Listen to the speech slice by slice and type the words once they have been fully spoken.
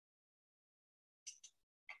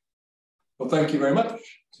Well, thank you very much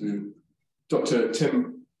to Dr.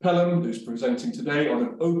 Tim Pelham, who's presenting today on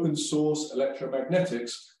an open source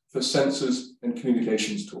electromagnetics for sensors and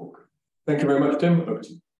communications talk. Thank you very much, Tim. Over to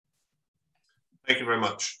you. Thank you very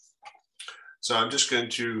much. So I'm just going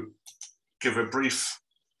to give a brief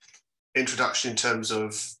introduction in terms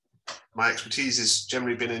of my expertise has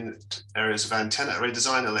generally been in areas of antenna array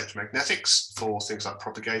design, electromagnetics for things like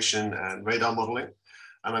propagation and radar modeling.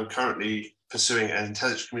 And I'm currently pursuing an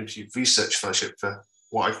intelligence community research fellowship for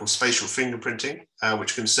what I call spatial fingerprinting,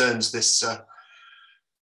 which concerns this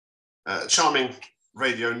charming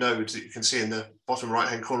radio node that you can see in the bottom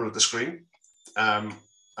right-hand corner of the screen,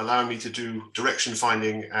 allowing me to do direction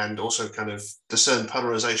finding and also kind of discern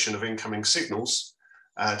polarization of incoming signals,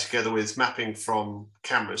 together with mapping from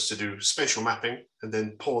cameras to do spatial mapping, and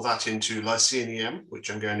then pour that into Lycean EM,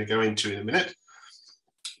 which I'm going to go into in a minute,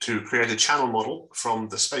 to create a channel model from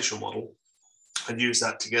the spatial model and use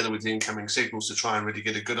that together with the incoming signals to try and really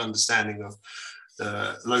get a good understanding of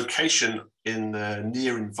the location in the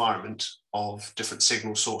near environment of different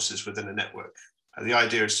signal sources within a network. And the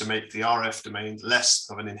idea is to make the RF domain less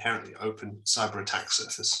of an inherently open cyber attack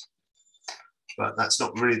surface. But that's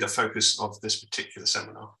not really the focus of this particular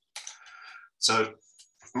seminar. So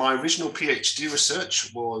my original PhD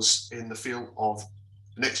research was in the field of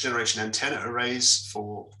next generation antenna arrays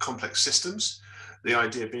for complex systems. The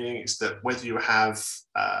idea being is that whether you have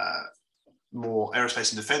more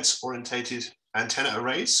aerospace and defense orientated antenna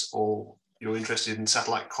arrays, or you're interested in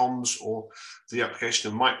satellite comms or the application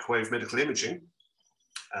of microwave medical imaging,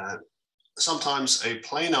 sometimes a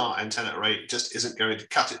planar antenna array just isn't going to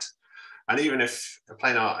cut it. And even if a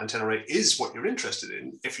planar antenna array is what you're interested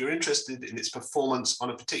in, if you're interested in its performance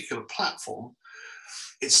on a particular platform,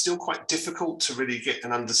 it's still quite difficult to really get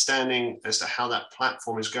an understanding as to how that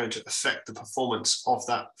platform is going to affect the performance of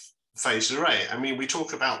that phased array. I mean, we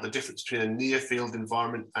talk about the difference between a near field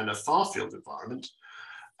environment and a far field environment.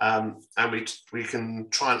 And we can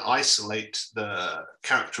try and isolate the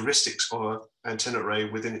characteristics of an antenna array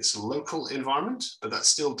within its local environment, but that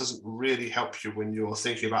still doesn't really help you when you're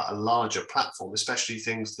thinking about a larger platform, especially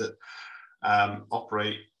things that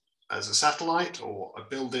operate as a satellite or a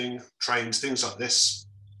building, trains, things like this.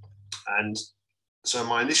 And so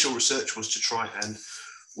my initial research was to try and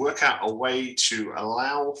work out a way to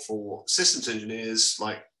allow for systems engineers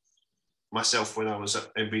like myself when I was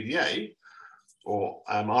at NVDA, or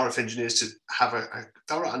RF engineers, to have a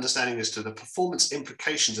thorough understanding as to the performance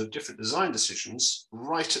implications of different design decisions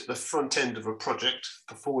right at the front end of a project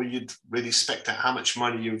before you'd really spec out how much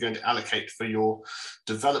money you were going to allocate for your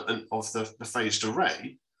development of the phased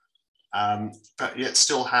array, but yet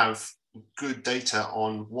still have good data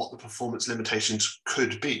on what the performance limitations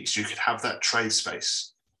could be, so you could have that trade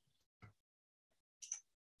space.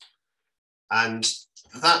 And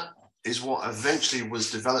that is what eventually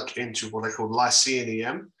was developed into what I call Lycean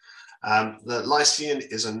EM. The Lycean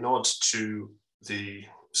is a nod to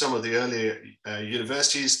some of the earlier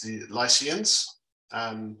universities, the Lyceans,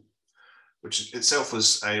 which itself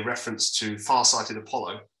was a reference to far-sighted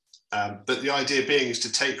Apollo. But the idea being is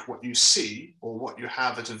to take what you see or what you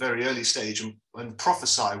have at a very early stage and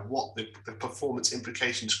prophesy what the performance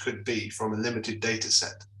implications could be from a limited data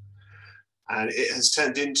set. And it has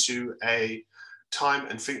turned into a time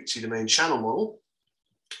and frequency domain channel model,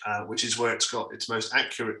 which is where it's got its most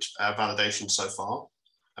accurate validation so far,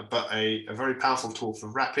 but a very powerful tool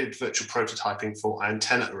for rapid virtual prototyping for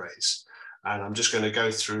antenna arrays. And I'm just going to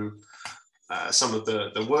go through some of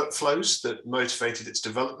the workflows that motivated its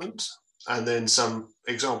development, and then some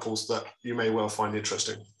examples that you may well find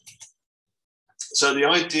interesting. So the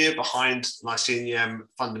idea behind Lycean EM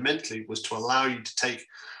fundamentally was to allow you to take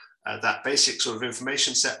that basic sort of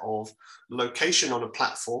information set of location on a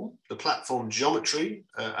platform, the platform geometry,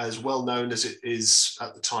 as well known as it is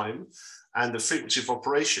at the time, and the frequency of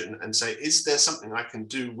operation, and say, is there something I can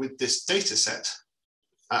do with this data set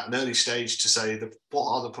at an early stage to say what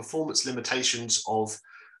are the performance limitations of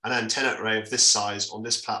an antenna array of this size on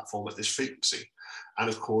this platform at this frequency? And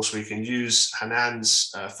of course, we can use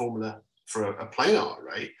Hanan's formula for a planar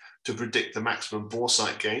array to predict the maximum bore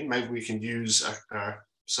site gain. Maybe we can use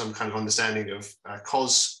some kind of understanding of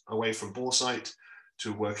cos away from bore site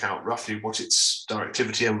to work out roughly what its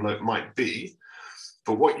directivity envelope might be.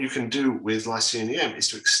 But what you can do with Lycean EM is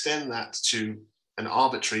to extend that to an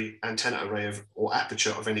arbitrary antenna array or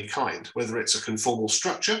aperture of any kind, whether it's a conformal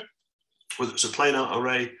structure, whether it's a planar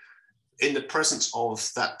array. In the presence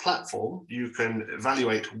of that platform, you can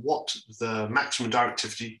evaluate what the maximum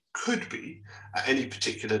directivity could be at any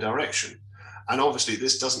particular direction. And obviously,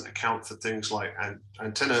 this doesn't account for things like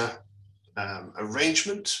antenna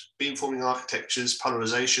arrangement, beamforming architectures,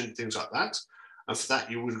 polarization, things like that. And for that,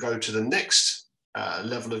 you would go to the next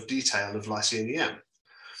level of detail of Lyceum EM.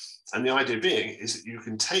 And the idea being is that you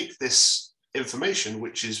can take this information,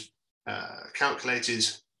 which is calculated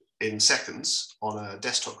in seconds on a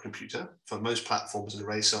desktop computer for most platforms and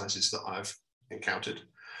array sizes that I've encountered.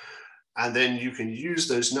 And then you can use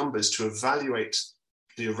those numbers to evaluate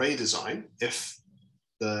the array design if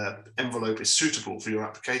the envelope is suitable for your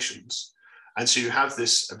applications. And so you have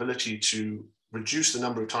this ability to reduce the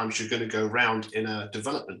number of times you're going to go around in a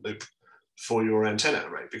development loop for your antenna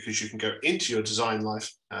array, because you can go into your design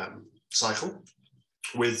life cycle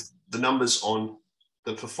with the numbers on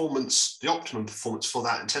the performance, the optimum performance for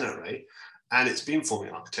that antenna array and its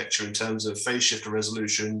beamforming architecture in terms of phase shifter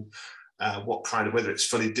resolution, what kind of, whether it's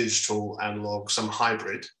fully digital, analog, some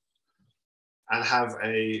hybrid, and have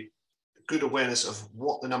a good awareness of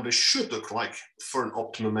what the numbers should look like for an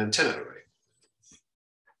optimum antenna array.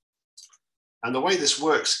 And the way this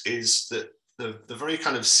works is that the very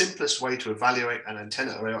kind of simplest way to evaluate an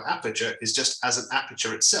antenna array or aperture is just as an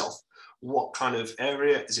aperture itself. What kind of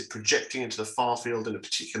area is it projecting into the far field in a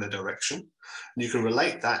particular direction? And you can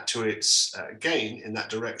relate that to its gain in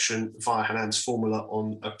that direction via Hanan's formula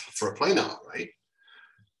for a planar array.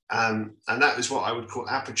 And that is what I would call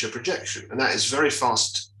aperture projection. And that is very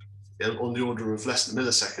fast, on the order of less than a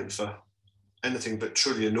millisecond for anything but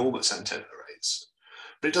truly enormous antenna arrays.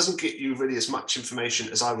 But it doesn't get you really as much information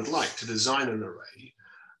as I would like to design an array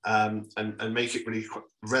and make it really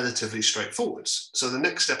relatively straightforward. So the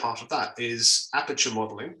next step after that is aperture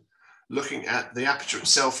modeling, looking at the aperture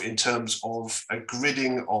itself in terms of a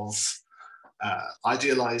gridding of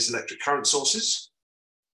idealized electric current sources.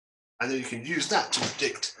 And then you can use that to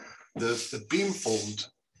predict the beamformed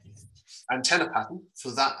antenna pattern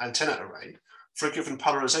for that antenna array for a given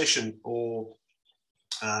polarization or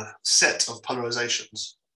set of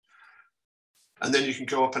polarizations. And then you can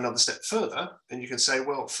go up another step further and you can say,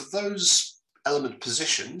 well, for those element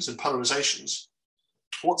positions and polarizations,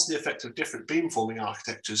 what's the effect of different beamforming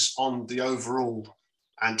architectures on the overall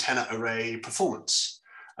antenna array performance?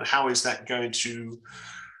 And how is that going to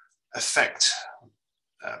affect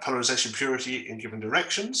polarization purity in given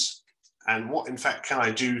directions? And what, in fact, can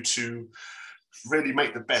I do to really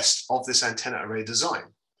make the best of this antenna array design?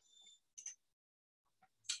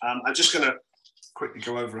 I'm just going to quickly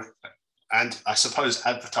go over it and I suppose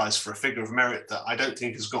advertise for a figure of merit that I don't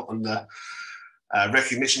think has gotten the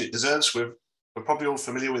recognition it deserves. We're probably all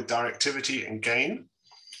familiar with directivity and gain,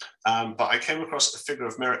 but I came across a figure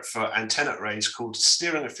of merit for antenna arrays called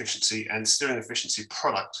steering efficiency and steering efficiency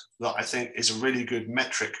product that I think is a really good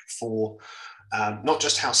metric for not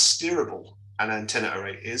just how steerable an antenna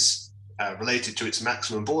array is related to its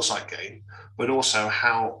maximum bore site gain, but also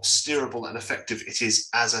how steerable and effective it is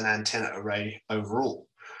as an antenna array overall.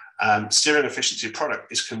 Steering efficiency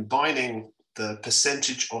product is combining the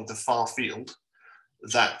percentage of the far field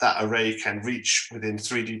that array can reach within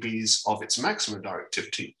 3 dBs of its maximum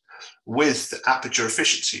directivity with the aperture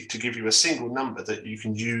efficiency to give you a single number that you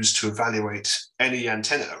can use to evaluate any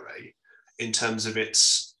antenna array in terms of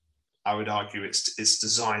its, I would argue, its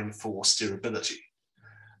design for steerability.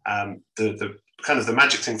 The kind of the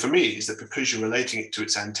magic thing for me is that because you're relating it to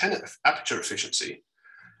its antenna aperture efficiency,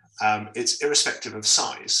 it's irrespective of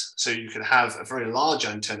size. So you can have a very large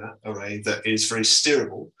antenna array that is very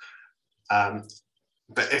steerable,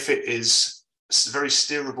 but if it is very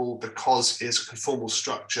steerable because it's a conformal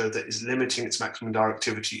structure that is limiting its maximum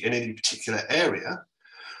directivity in any particular area,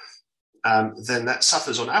 then that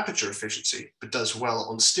suffers on aperture efficiency, but does well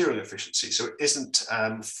on steering efficiency. So it isn't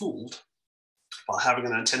fooled by having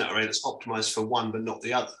an antenna array that's optimized for one but not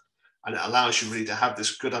the other. And it allows you really to have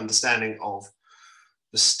this good understanding of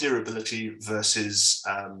the steerability versus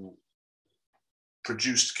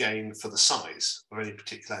produced gain for the size of any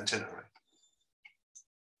particular antenna array.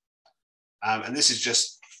 And this is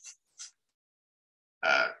just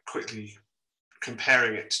quickly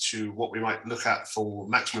comparing it to what we might look at for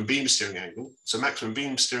maximum beam steering angle. So maximum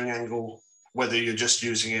beam steering angle, whether you're just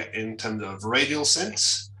using it in terms of radial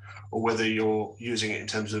sense, or whether you're using it in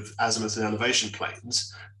terms of azimuth and elevation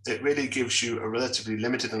planes, it really gives you a relatively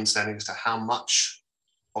limited understanding as to how much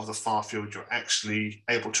of the far field you're actually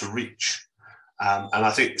able to reach. And I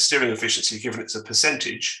think steering efficiency, given it's a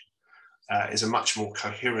percentage, is a much more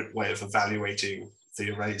coherent way of evaluating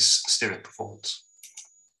the array's steering performance.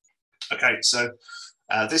 Okay, so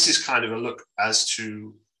this is kind of a look as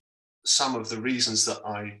to some of the reasons that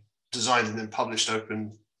I designed and then published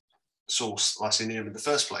open source Lyceum in the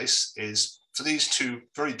first place is for these two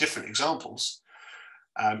very different examples.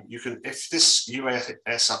 You can, if this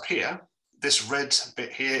UAS up here, this red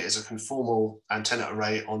bit here is a conformal antenna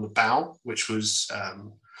array on the bow, which was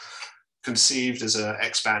conceived as an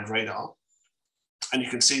X-band radar. And you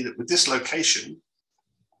can see that with this location,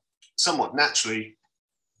 somewhat naturally,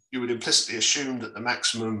 you would implicitly assume that the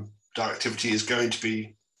maximum directivity is going to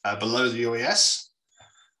be below the UAS.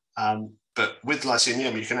 But with Lycaon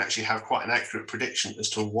EM, you can actually have quite an accurate prediction as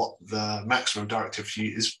to what the maximum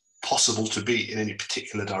directivity is possible to be in any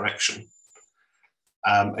particular direction.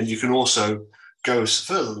 And you can also go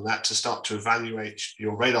further than that to start to evaluate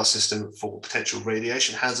your radar system for potential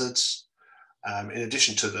radiation hazards, in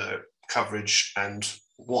addition to the coverage and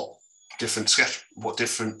what different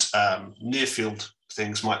near field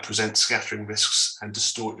things might present scattering risks and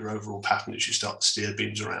distort your overall pattern as you start to steer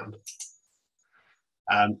beams around.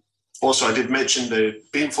 Also, I did mention the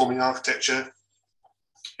beamforming architecture.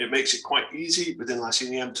 It makes it quite easy within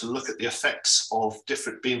Lycaon EM to look at the effects of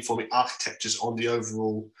different beamforming architectures on the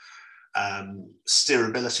overall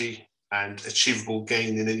steerability and achievable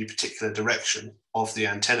gain in any particular direction of the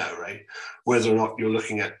antenna array, whether or not you're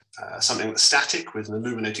looking at something that's static with an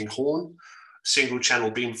illuminating horn, single channel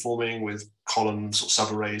beamforming with columns or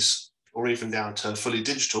subarrays, or even down to fully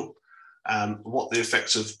digital, what the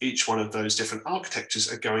effects of each one of those different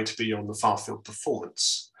architectures are going to be on the far field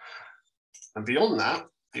performance. And beyond that,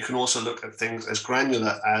 you can also look at things as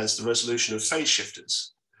granular as the resolution of phase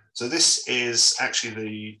shifters. So this is actually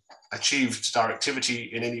the achieved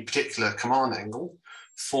directivity in any particular command angle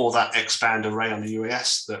for that X-band array on the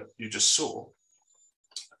UAS that you just saw.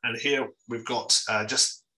 And here we've got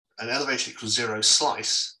just an elevation equals 0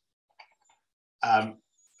 slice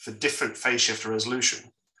for different phase shifter resolution.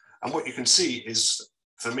 And what you can see is,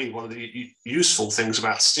 for me, one of the useful things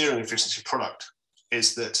about steering efficiency product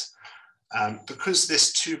is that because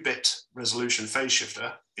this 2-bit resolution phase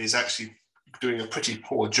shifter is actually doing a pretty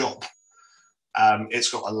poor job,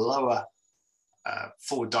 it's got a lower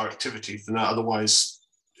forward directivity than otherwise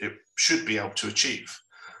it should be able to achieve.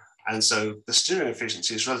 And so the steering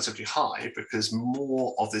efficiency is relatively high because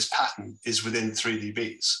more of this pattern is within 3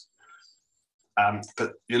 dBs.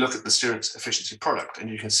 But you look at the steering efficiency product and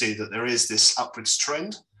you can see that there is this upwards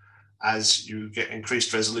trend. As you get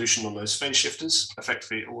increased resolution on those phase shifters,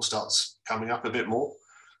 effectively it all starts coming up a bit more.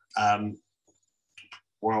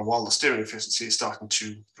 While the steering efficiency is starting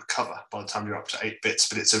to recover by the time you're up to 8 bits,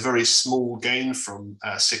 but it's a very small gain from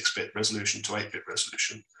 6-bit resolution to 8-bit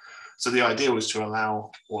resolution. So the idea was to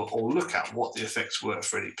allow or look at what the effects were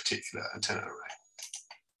for any particular antenna array.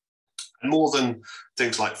 And more than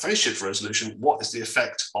things like phase shift resolution, what is the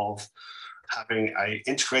effect of having an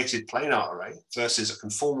integrated planar array versus a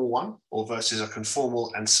conformal one, or versus a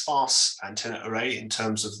conformal and sparse antenna array in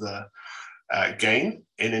terms of the gain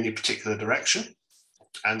in any particular direction?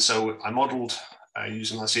 And so I modeled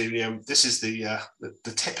using Lycaon EM. This is the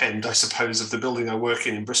tip end, I suppose, of the building I work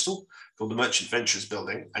in Bristol, called the Merchant Ventures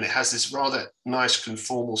building. And it has this rather nice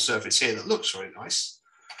conformal surface here that looks very nice.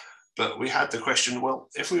 But we had the question, well,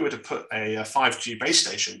 if we were to put a 5G base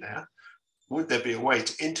station there, would there be a way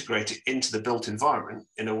to integrate it into the built environment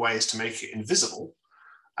in a way as to make it invisible?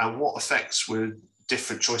 And what effects would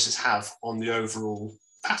different choices have on the overall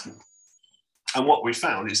pattern? And what we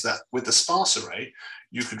found is that with the sparse array,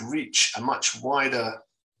 you could reach a much wider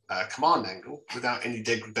command angle without any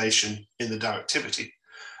degradation in the directivity.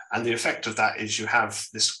 And the effect of that is you have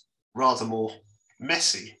this rather more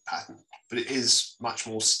messy pattern, but it is much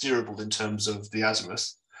more steerable in terms of the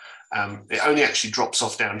azimuth. It only actually drops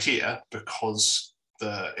off down here because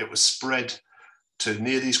it was spread to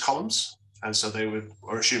near these columns. And so they were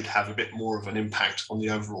assumed to have a bit more of an impact on the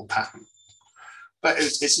overall pattern. But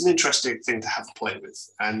it's an interesting thing to have to play with.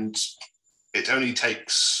 And it only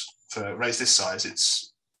takes, for arrays this size,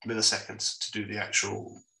 it's milliseconds to do the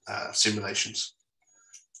actual simulations.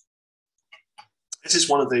 This is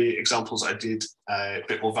one of the examples I did a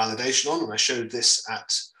bit more validation on, and I showed this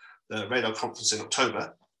at the radar conference in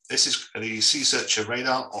October. This is the Sea Searcher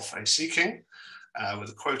radar off a Sea King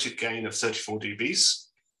with a quoted gain of 34 dBs.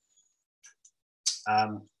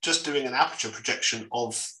 Just doing an aperture projection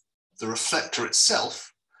of the reflector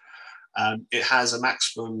itself, it has a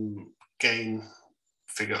maximum gain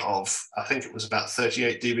figure of, I think it was about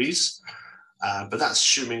 38 dBs, but that's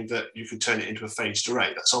assuming that you can turn it into a phased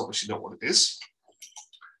array. That's obviously not what it is.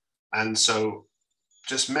 And so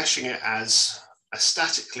just meshing it as a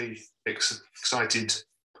statically excited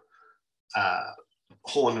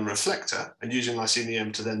horn and reflector and using Lycaon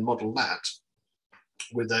EM to then model that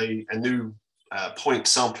with a new point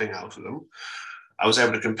sampling algorithm, I was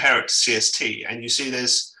able to compare it to CST, and you see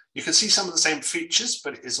there's You can see some of the same features,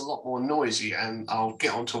 but it is a lot more noisy, and I'll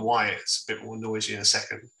get onto why it's a bit more noisy in a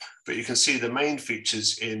second. But you can see the main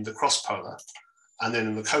features in the cross-polar and then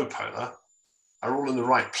in the copolar are all in the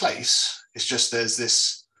right place. It's just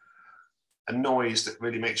there's a noise that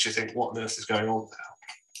really makes you think, what on earth is going on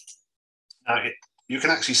there? Now, you can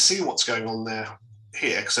actually see what's going on there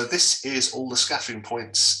here. So this is all the scattering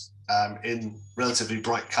points in relatively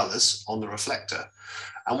bright colors on the reflector.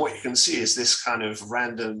 And what you can see is this kind of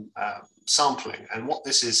random sampling. And what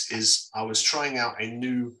this is I was trying out a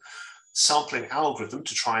new sampling algorithm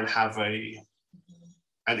to try and have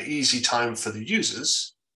an easy time for the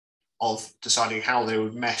users of deciding how they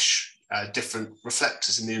would mesh different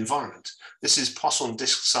reflectors in the environment. This is Poisson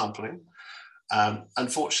disk sampling.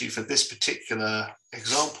 Unfortunately, for this particular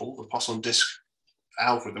example, the Poisson disk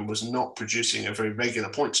algorithm was not producing a very regular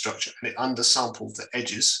point structure, and it undersampled the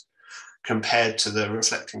edges compared to the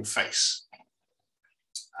reflecting face.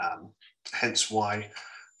 Hence why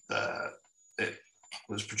it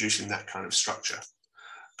was producing that kind of structure.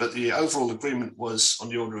 But the overall agreement was on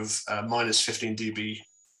the order of minus 15 dB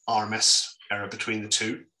RMS error between the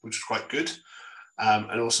two, which was quite good.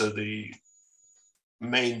 And also the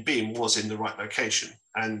main beam was in the right location,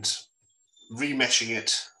 and remeshing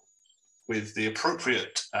it with the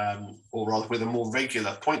appropriate, or rather with a more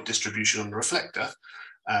regular point distribution on the reflector,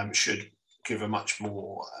 should give a much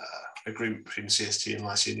more agreement between CST and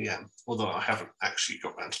Lycine EM, although I haven't actually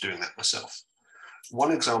got around to doing that myself.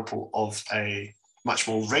 One example of a much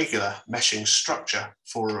more regular meshing structure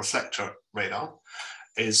for a reflector radar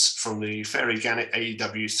is from the Fairy Gannet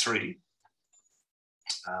AEW3,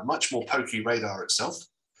 much more pokey radar itself,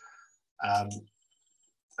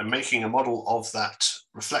 and making a model of that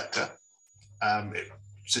reflector. It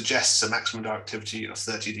suggests a maximum directivity of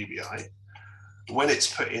 30 dBi. When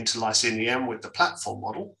it's put into Lycine EM with the platform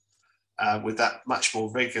model, with that much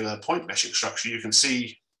more regular point meshing structure, you can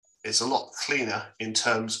see it's a lot cleaner in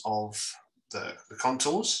terms of the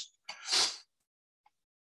contours.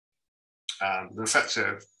 The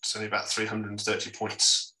reflector is only about 330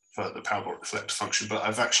 points for the parabolic reflector function, but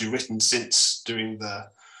I've actually written, since doing the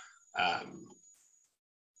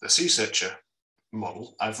C-Searcher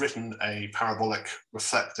model, I've written a parabolic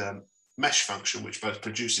reflector mesh function, which both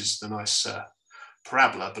produces the nice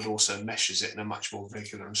parabola, but also meshes it in a much more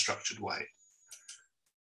regular and structured way.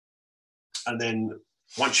 And then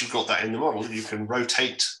once you've got that in the model, you can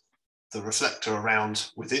rotate the reflector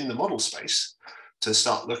around within the model space to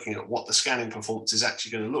start looking at what the scanning performance is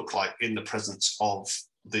actually going to look like in the presence of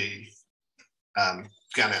the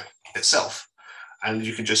Gannet itself. And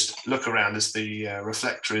you can just look around as the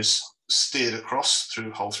reflector is steered across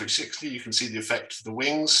through whole 360. You can see the effect of the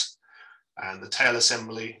wings and the tail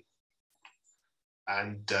assembly.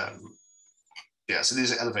 And yeah, so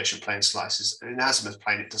these are elevation plane slices. In azimuth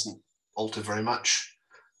plane, it doesn't alter very much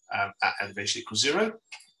at elevation equals 0.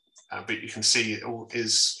 But you can see it all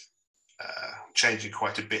is changing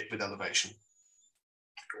quite a bit with elevation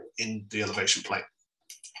in the elevation plane.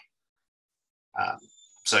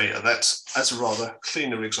 So yeah, that's a rather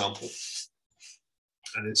cleaner example,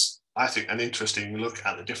 and it's, I think, an interesting look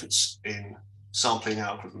at the difference in sampling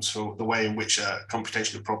algorithms for the way in which a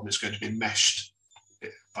computational problem is going to be meshed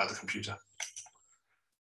by the computer.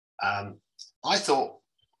 I thought,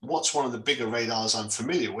 what's one of the bigger radars I'm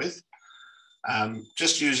familiar with?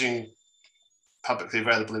 Just using publicly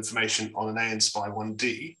available information on an ANSPY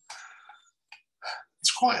 1D,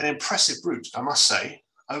 it's quite an impressive route, I must say.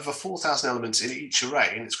 Over 4,000 elements in each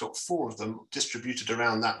array, and it's got 4 of them distributed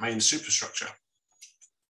around that main superstructure.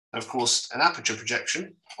 Of course, an aperture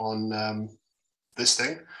projection on this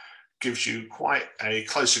thing gives you quite a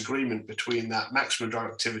close agreement between that maximum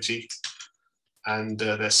directivity and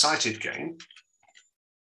their sighted gain,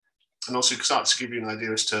 and also starts to give you an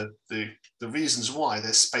idea as to the reasons why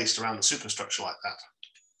they're spaced around the superstructure like that.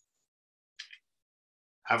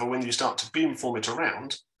 However, when you start to beamform it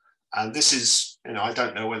around, and this is, I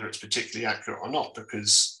don't know whether it's particularly accurate or not,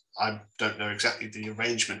 because I don't know exactly the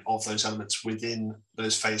arrangement of those elements within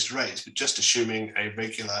those phased arrays, but just assuming a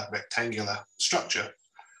regular rectangular structure,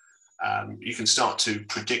 you can start to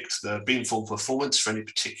predict the beamform performance for any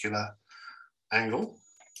particular angle,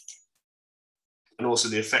 and also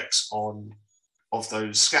the effects of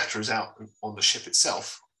those scatterers out on the ship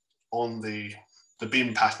itself on the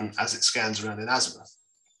beam pattern as it scans around in azimuth.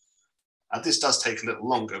 This does take a little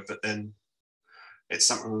longer, but then it's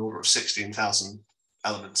something in the order of 16,000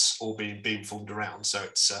 elements all being beamformed around, so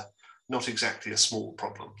it's not exactly a small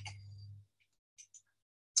problem.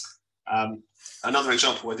 Another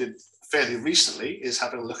example I did fairly recently is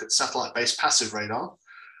having a look at satellite-based passive radar,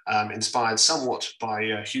 inspired somewhat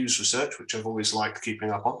by Hughes research, which I've always liked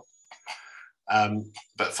keeping up on.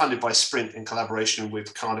 but funded by Sprint in collaboration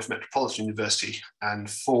with Cardiff Metropolitan University and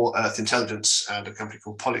For Earth Intelligence and a company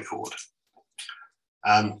called Polycord.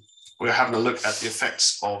 We're having a look at the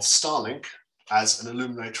effects of Starlink as an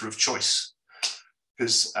illuminator of choice,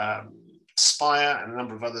 because Spire and a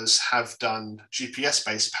number of others have done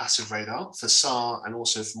GPS-based passive radar for SAR and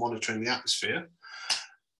also for monitoring the atmosphere.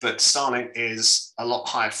 But Starlink is a lot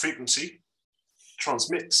higher frequency,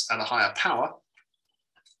 transmits at a higher power,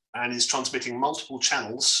 and is transmitting multiple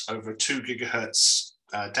channels over 2 gigahertz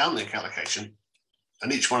downlink allocation.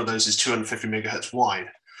 And each one of those is 250 megahertz wide.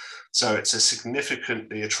 So it's a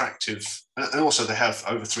significantly attractive, and also they have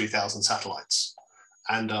over 3,000 satellites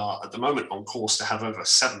and are at the moment on course to have over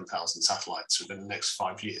 7,000 satellites within the next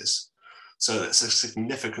 5 years. So it's a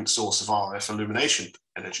significant source of RF illumination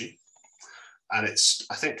energy. And it's,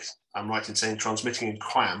 I think I'm right in saying, transmitting in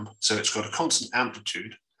QAM, so it's got a constant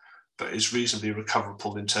amplitude, but is reasonably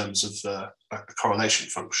recoverable in terms of the correlation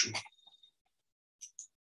function.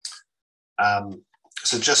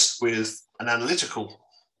 So just with an analytical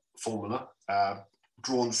formula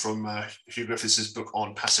drawn from Hugh Griffiths' book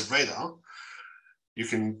on passive radar, you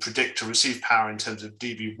can predict a received power in terms of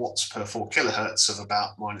dB watts per 4 kilohertz of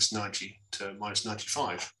about -90 to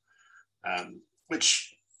 -95,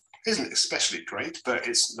 which isn't especially great, but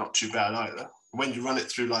it's not too bad either. When you run it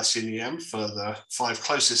through Lycine EM for the 5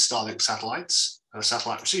 closest Starlink satellites and a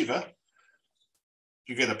satellite receiver,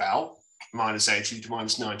 you get about -80 to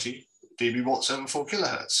 -90 dB watts over 4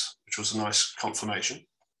 kilohertz, which was a nice confirmation.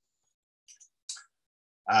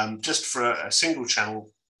 Just for a single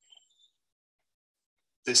channel,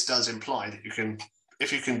 this does imply that you can,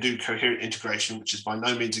 if you can do coherent integration, which is by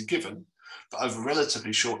no means a given, but over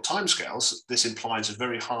relatively short timescales, this implies a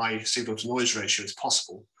very high signal to noise ratio is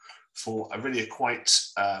possible for a quite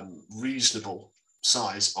reasonable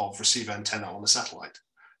size of receiver antenna on a satellite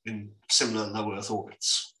in similar low Earth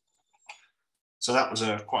orbits. So that was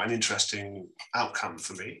quite an interesting outcome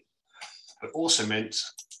for me, but also meant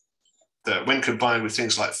that when combined with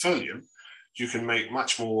things like Folium, you can make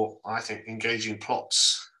much more, I think, engaging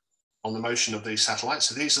plots on the motion of these satellites.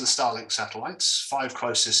 So these are the Starlink satellites, 5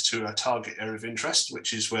 closest to a target area of interest,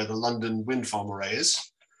 which is where the London wind farm array is.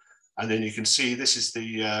 And then you can see this is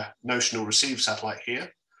the notional receive satellite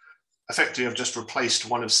here. Effectively, I've just replaced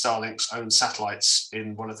one of Starlink's own satellites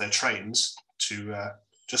in one of their trains to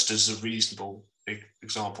just as a reasonable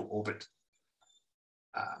example orbit.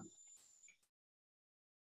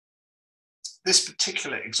 This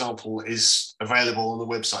particular example is available on the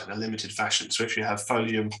website in a limited fashion. So if you have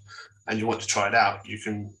Folium and you want to try it out, you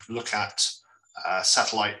can look at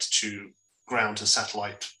satellite to ground to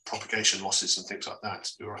satellite propagation losses and things like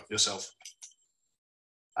that yourself.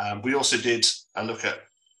 We also did a look at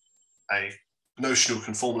a notional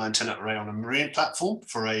conformal antenna array on a marine platform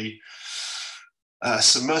for a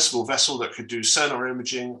submersible vessel that could do sonar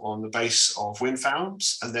imaging on the base of wind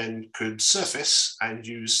farms and then could surface and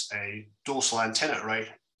use a dorsal antenna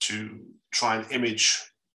array to try and image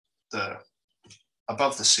the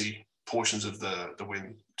above the sea portions of the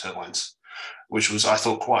wind turbines, which was, I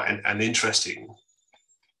thought, quite an interesting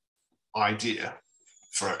idea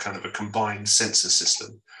for a kind of a combined sensor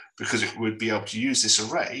system, because it would be able to use this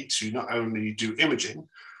array to not only do imaging,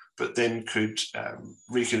 but then could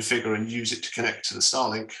reconfigure and use it to connect to the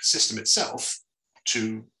Starlink system itself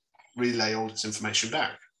to relay all its information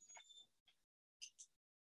back.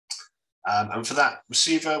 And for that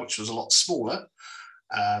receiver, which was a lot smaller,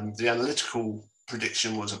 the analytical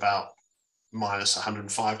prediction was about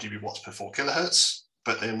 -105 dB watts per 4 kilohertz.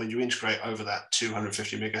 But then when you integrate over that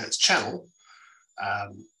 250 megahertz channel,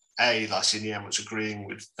 Lycine EM was agreeing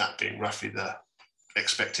with that being roughly the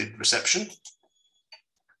expected reception.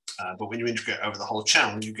 But when you integrate over the whole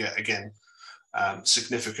channel, you get, again,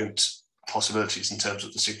 significant possibilities in terms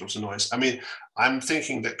of the signal to noise. I mean, I'm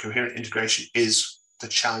thinking that coherent integration is the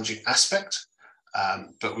challenging aspect,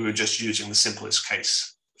 but we were just using the simplest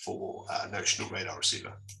case for notional radar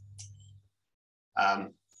receiver.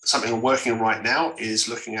 Something I'm working on right now is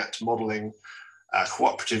looking at modeling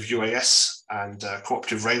cooperative UAS and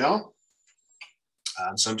cooperative radar.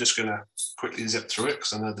 So I'm just going to quickly zip through it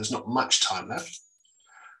because I know there's not much time left.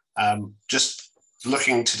 Just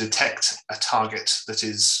looking to detect a target that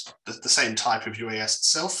is the same type of UAS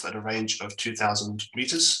itself at a range of 2,000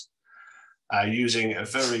 meters, using a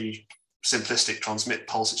very simplistic transmit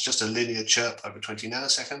pulse. It's just a linear chirp over 20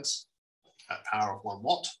 nanoseconds at power of 1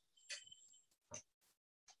 watt.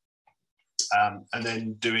 And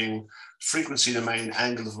then doing frequency domain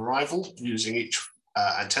angle of arrival using each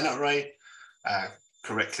antenna array,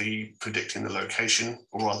 correctly predicting the location,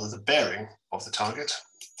 or rather the bearing of the target.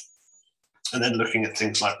 And then looking at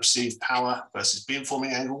things like received power versus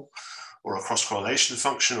beamforming angle, or a cross-correlation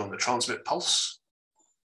function on the transmit pulse.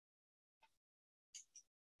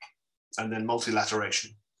 And then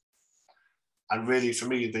multilateration. And really, for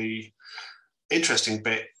me, the interesting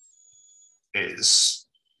bit is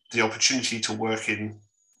the opportunity to work in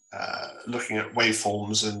looking at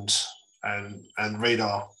waveforms and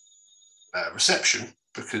radar reception,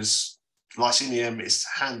 because Lysine EM is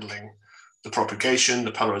handling the propagation,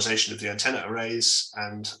 the polarization of the antenna arrays,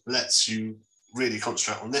 and lets you really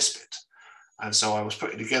concentrate on this bit. And so I was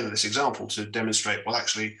putting together this example to demonstrate, well,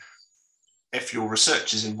 actually, if your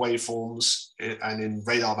research is in waveforms and in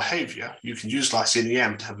radar behavior, you can use Lysine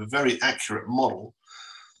EM to have a very accurate model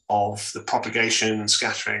of the propagation and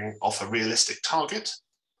scattering of a realistic target,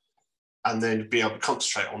 and then be able to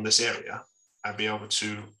concentrate on this area and be able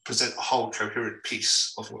to present a whole coherent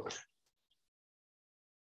piece of work.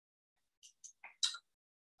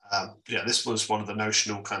 Yeah, this was one of the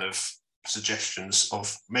notional kind of suggestions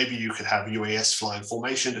of maybe you could have UAS fly in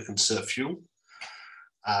formation to conserve fuel.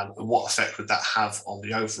 And what effect would that have on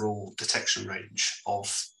the overall detection range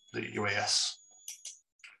of the UAS?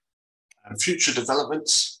 And future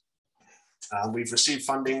developments, we've received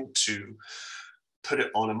funding to put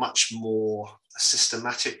it on a much more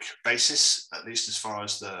systematic basis, at least as far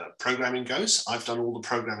as the programming goes. I've done all the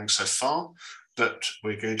programming so far, but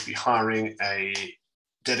we're going to be hiring a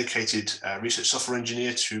dedicated research software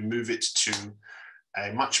engineer to move it to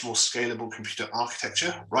a much more scalable computer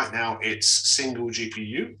architecture. Right now it's single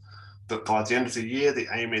GPU, but by the end of the year, the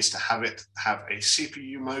aim is to have it have a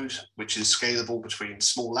CPU mode, which is scalable between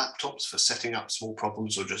small laptops for setting up small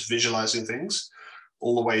problems or just visualizing things,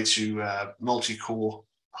 all the way to multi-core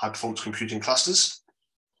high-performance computing clusters,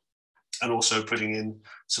 and also putting in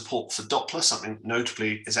support for Doppler, something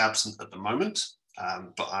notably is absent at the moment,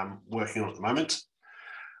 but I'm working on at the moment,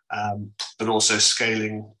 but also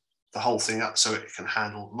scaling the whole thing up so it can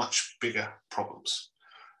handle much bigger problems.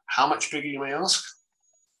 How much bigger, you may ask?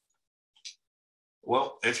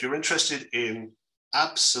 Well, if you're interested in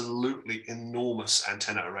absolutely enormous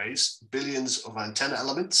antenna arrays, billions of antenna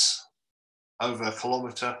elements over a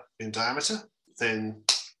kilometer in diameter, then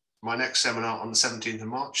my next seminar on the 17th of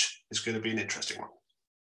March is going to be an interesting one.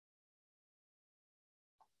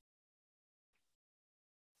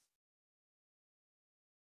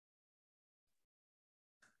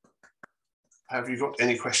 Have you got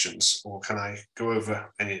any questions, or can I go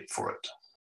over any for it?